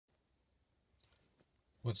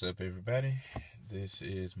What's up, everybody? This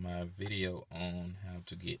is my video on how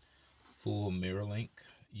to get full Mirrorlink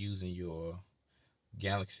using your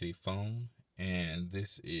Galaxy phone, and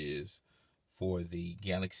this is for the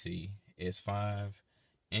Galaxy S5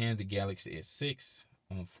 and the Galaxy S6.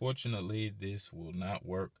 Unfortunately, this will not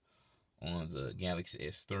work on the Galaxy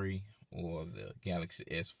S3 or the Galaxy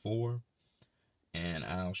S4, and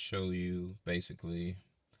I'll show you basically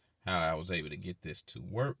how I was able to get this to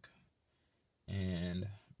work. And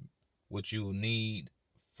what you'll need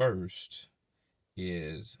first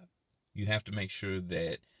is you have to make sure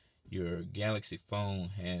that your Galaxy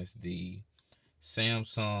phone has the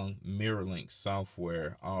Samsung Mirrorlink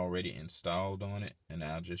software already installed on it. And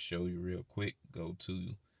I'll just show you real quick. Go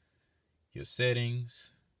to your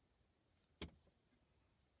settings,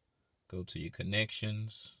 go to your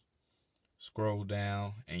connections, scroll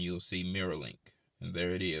down, and you'll see Mirrorlink. And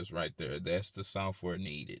there it is right there. That's the software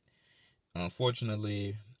needed.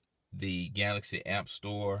 Unfortunately, the Galaxy App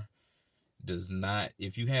Store does not,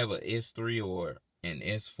 if you have a S3 or an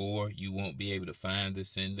S4, you won't be able to find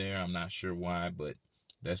this in there. I'm not sure why, but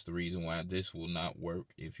that's the reason why this will not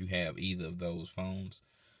work if you have either of those phones.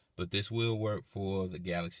 But this will work for the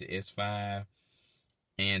Galaxy S5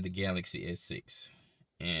 and the Galaxy S6.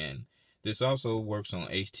 And this also works on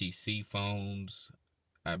HTC phones.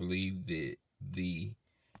 I believe that the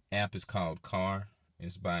app is called Car.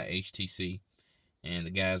 It's by HTC. And the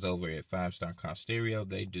guys over at 5-Star Car Stereo,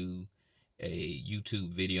 they do a YouTube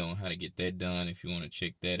video on how to get that done if you want to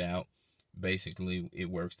check that out. Basically, it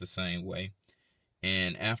works the same way.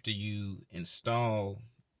 And after you get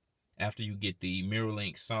the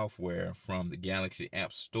Mirrorlink software from the Galaxy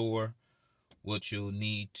App Store, what you'll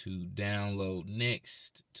need to download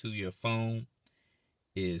next to your phone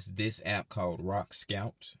is this app called Rock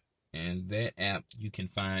Scout. And that app you can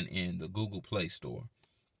find in the Google Play Store.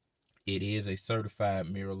 It is a certified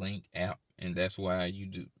Mirrorlink app, and that's why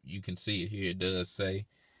you can see it here. It does say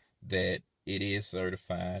that it is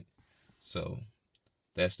certified, so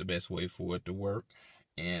that's the best way for it to work.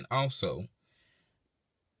 And also,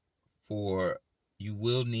 you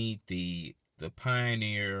will need the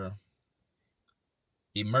Pioneer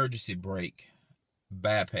emergency brake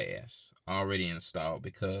bypass already installed,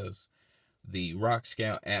 because the Rock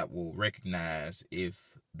Scout app will recognize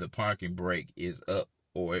if the parking brake is up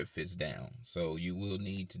or if it's down. So you will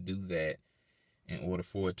need to do that in order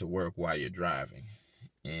for it to work while you're driving.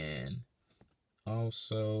 And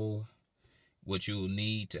also, what you will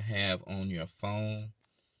need to have on your phone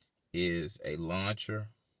is a launcher,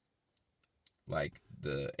 like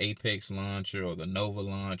the Apex launcher or the Nova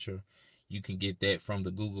launcher. You can get that from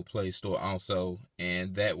the Google Play Store also,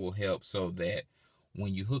 and that will help so that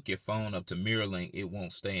when you hook your phone up to Mirrorlink, it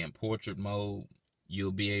won't stay in portrait mode.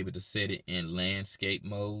 You'll be able to set it in landscape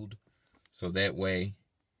mode, so that way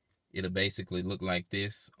it'll basically look like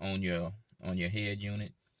this on your head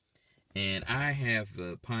unit. And I have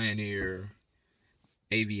the Pioneer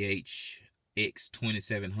AVH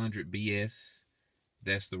X2700 BS.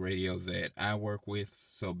 That's the radio that I work with.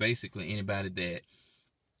 So basically, anybody that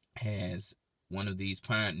has one of these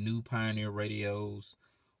new Pioneer radios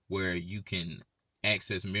where you can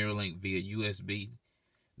access Mirrorlink via USB,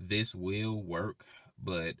 this will work.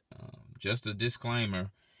 But just a disclaimer,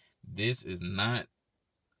 this is not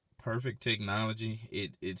perfect technology.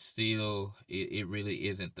 It really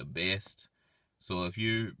isn't the best. So if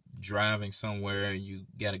you're driving somewhere and you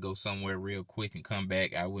got to go somewhere real quick and come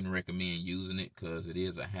back, I wouldn't recommend using it, because it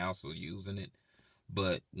is a hassle using it.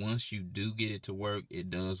 But once you do get it to work, it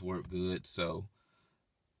does work good. So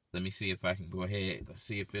let me see if I can go ahead. Let's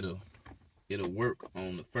see if it'll work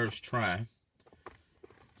on the first try.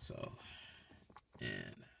 So,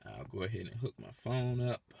 and I'll go ahead and hook my phone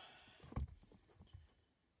up.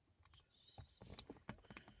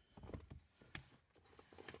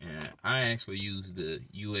 And I actually use the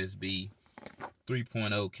USB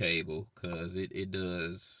 3.0 cable, because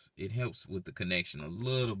it helps with the connection a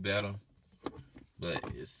little better, but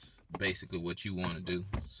it's basically what you want to do.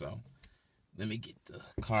 So let me get the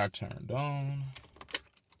car turned on.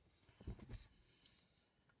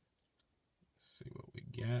 Let's see what we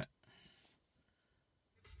got.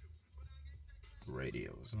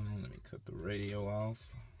 Radio's on. Let me cut the radio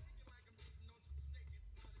off.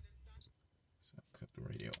 Cut the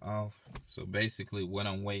radio off. So basically what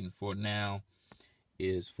I'm waiting for now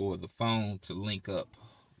is for the phone to link up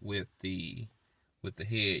with the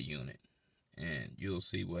head unit, and you'll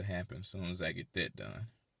see what happens as soon as I get that done.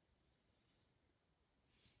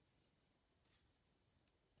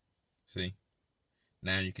 See,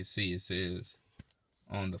 now you can see it says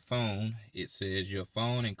on the phone, it says your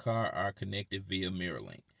phone and car are connected via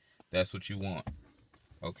Mirrorlink. That's what you want.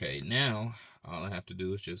 Okay, now all I have to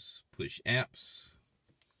do is just push apps,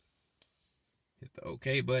 hit the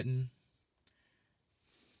OK button.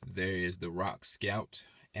 There is the Rock Scout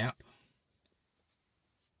app.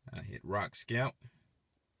 I hit Rock Scout.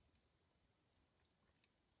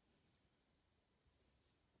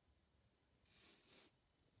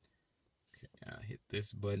 Okay, I hit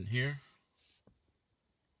this button here.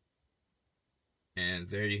 And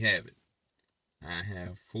there you have it. I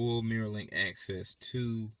have full Mirrorlink access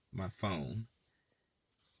to my phone.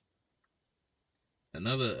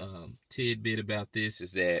 Another tidbit about this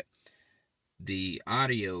is that the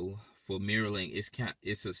audio for Mirrorlink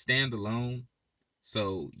it's a standalone,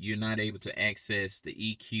 so you're not able to access the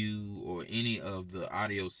EQ or any of the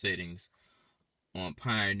audio settings on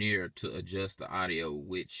Pioneer to adjust the audio,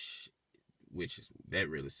 which that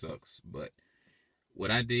really sucks. But what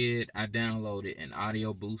I did, I downloaded an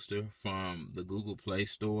audio booster from the Google Play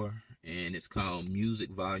Store, and it's called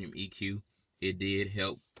Music Volume EQ. It did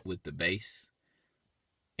help with the bass.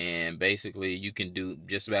 And basically, you can do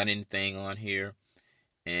just about anything on here.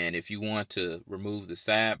 And if you want to remove the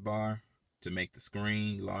sidebar to make the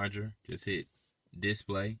screen larger, just hit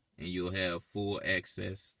display, and you'll have full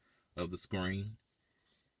access of the screen.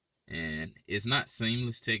 And it's not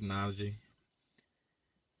seamless technology,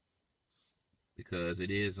 because it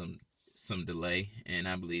is some delay, and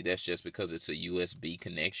I believe that's just because it's a USB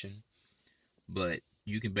connection. But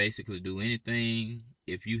you can basically do anything.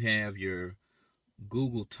 If you have your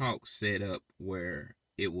Google Talk set up where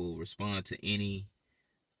it will respond to any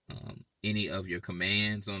of your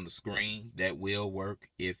commands on the screen, that will work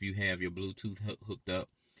if you have your Bluetooth hooked up.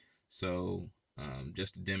 So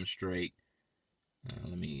just to demonstrate,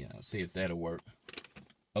 let me see if that'll work.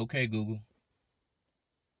 Okay, Google.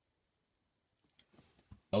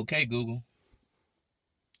 Okay, Google.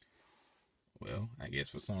 Well, I guess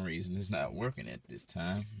for some reason it's not working at this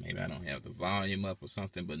time. Maybe I don't have the volume up or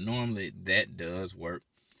something, but normally that does work.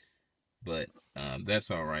 But that's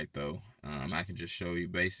all right, though. I can just show you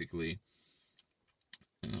basically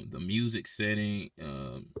the music setting.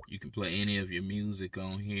 You can play any of your music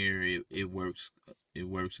on here. It works. It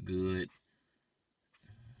works good.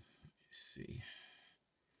 Let's see.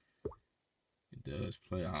 It does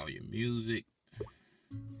play all your music.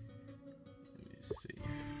 Let me see.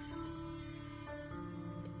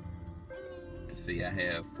 See, I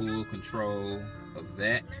have full control of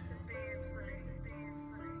that.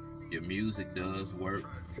 Your music does work.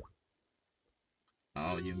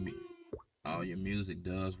 All your music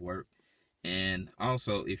does work. And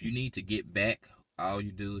also, if you need to get back, all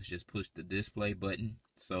you do is just push the display button,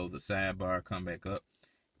 so the sidebar come back up.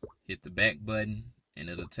 Hit the back button, and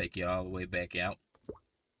it'll take you all the way back out.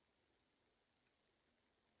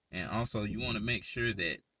 And also, you want to make sure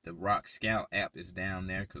that the Rock Scout app is down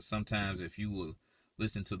there, because sometimes if you will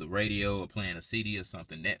listen to the radio or playing a CD or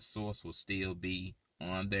something, that source will still be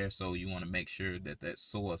on there. So you want to make sure that that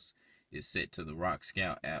source is set to the Rock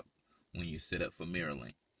Scout app when you set up for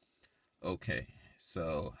Mirrorlink. Okay,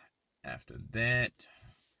 so after that,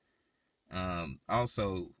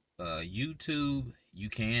 also YouTube, you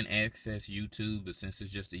can access YouTube, but since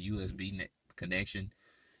it's just a USB connection,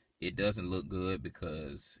 it doesn't look good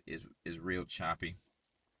because it's real choppy.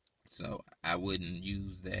 So I wouldn't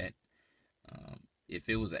use that. If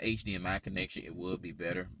it was an HDMI connection, it would be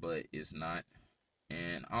better, but it's not.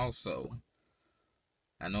 And also,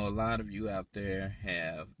 I know a lot of you out there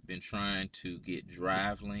have been trying to get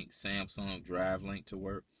DriveLink, Samsung DriveLink to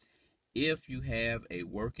work. If you have a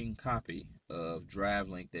working copy of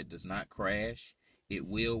DriveLink that does not crash, it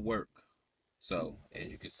will work. So, as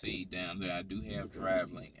you can see down there, I do have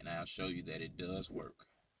DriveLink, and I'll show you that it does work.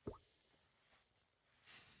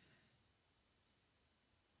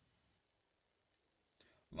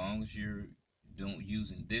 Long as you're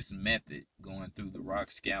using this method, going through the Rock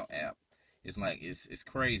Scout app, it's like it's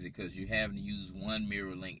crazy, because you're having to use one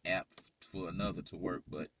Mirrorlink app for another to work.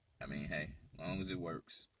 But I mean, hey, as long as it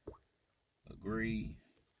works. Agree.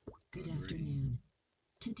 Good afternoon.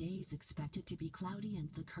 Today is expected to be cloudy,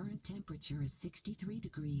 and the current temperature is 63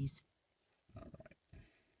 degrees. All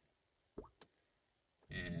right.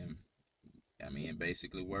 And I mean, it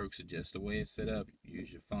basically works just the way it's set up.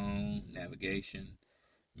 Use your phone, navigation,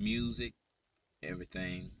 music,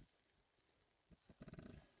 everything.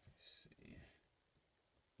 Let's see.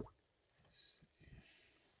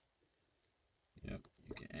 Yep,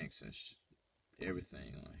 you can access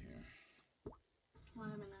everything on here. Why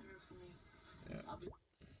haven't I heard from you? Yep.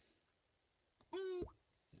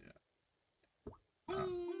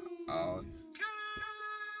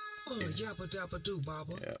 Yappa Dappa Doo,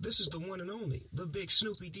 Baba. Yep. This is the one and only, the big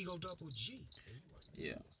Snoopy D-O double G.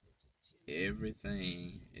 Yeah.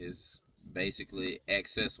 everything is basically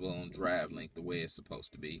accessible on DriveLink the way it's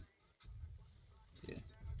supposed to be. Yeah.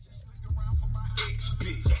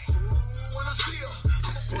 When I see her,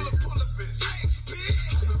 I'ma pull up and flex,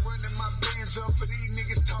 bitch. I've been running my bands up for these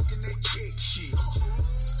niggas talking they check shit.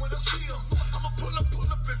 When I see her, I'ma pull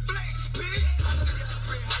up and flex, bitch. I know y'all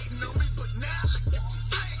been hating on me, but now look at me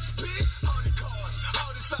flex, bitch. All the cars,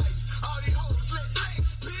 all the sights, all the hoes, let's flex,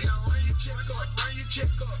 bitch. Now run your check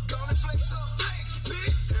up, gonna flex up, flex,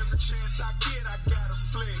 bitch. Every chance I get, I gotta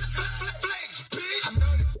flex, flex, bitch. I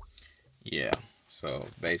know that. Yeah. So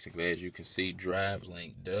basically, as you can see,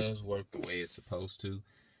 DriveLink does work the way it's supposed to.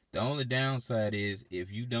 The only downside is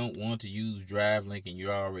if you don't want to use DriveLink and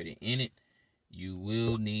you're already in it, you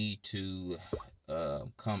will need to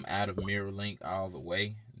come out of Mirrorlink all the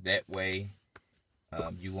way. That way,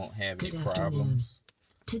 you won't have any problems.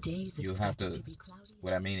 You'll have to,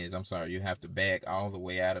 what I mean is, I'm sorry, you have to back all the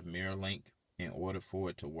way out of Mirrorlink in order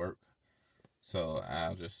for it to work. So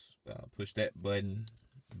I'll just push that button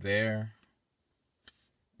there.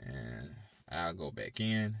 And I'll go back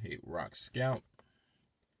in, hit Rock Scout.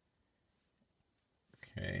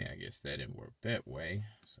 Okay, I guess that didn't work that way.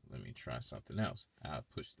 So let me try something else. I'll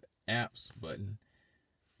push the apps button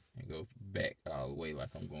and go back all the way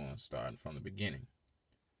like I'm going starting from the beginning.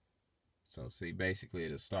 So see, basically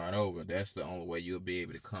it'll start over. That's the only way you'll be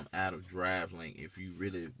able to come out of DriveLink if you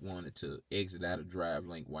really wanted to exit out of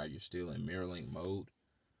DriveLink while you're still in Mirrorlink mode.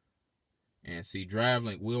 And see,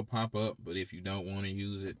 DriveLink will pop up, but if you don't want to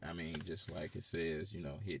use it, I mean, just like it says, you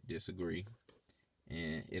know, hit disagree,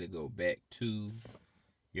 and it'll go back to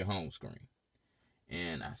your home screen.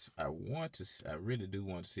 And I really do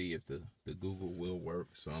want to see if the Google will work,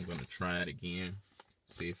 so I'm going to try it again,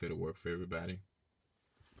 see if it'll work for everybody.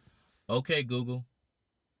 Okay, Google.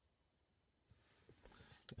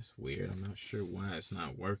 That's weird. I'm not sure why it's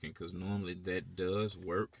not working, because normally that does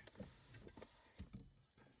work.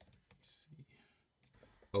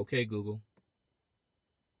 Okay, Google.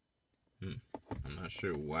 I'm not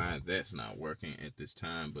sure why that's not working at this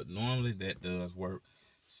time, but normally that does work.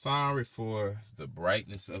 Sorry for the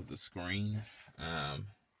brightness of the screen.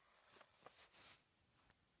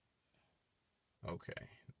 Okay,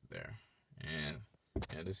 there. And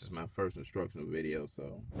this is my first instructional video,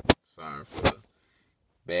 so sorry for the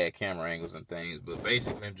bad camera angles and things. But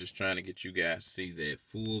basically, I'm just trying to get you guys to see that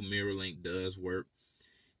full Mirrorlink does work.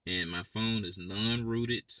 And my phone is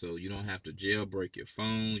non-rooted, so you don't have to jailbreak your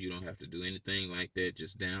phone. You don't have to do anything like that.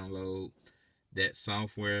 Just download that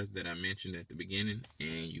software that I mentioned at the beginning,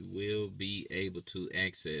 and you will be able to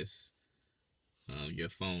access your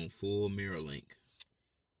phone full Mirrorlink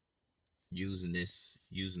using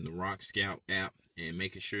the Rock Scout app, and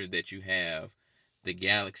making sure that you have the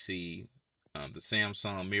Galaxy, the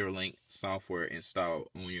Samsung Mirrorlink software installed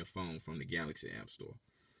on your phone from the Galaxy App Store.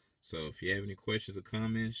 So if you have any questions or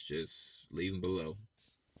comments, just leave them below.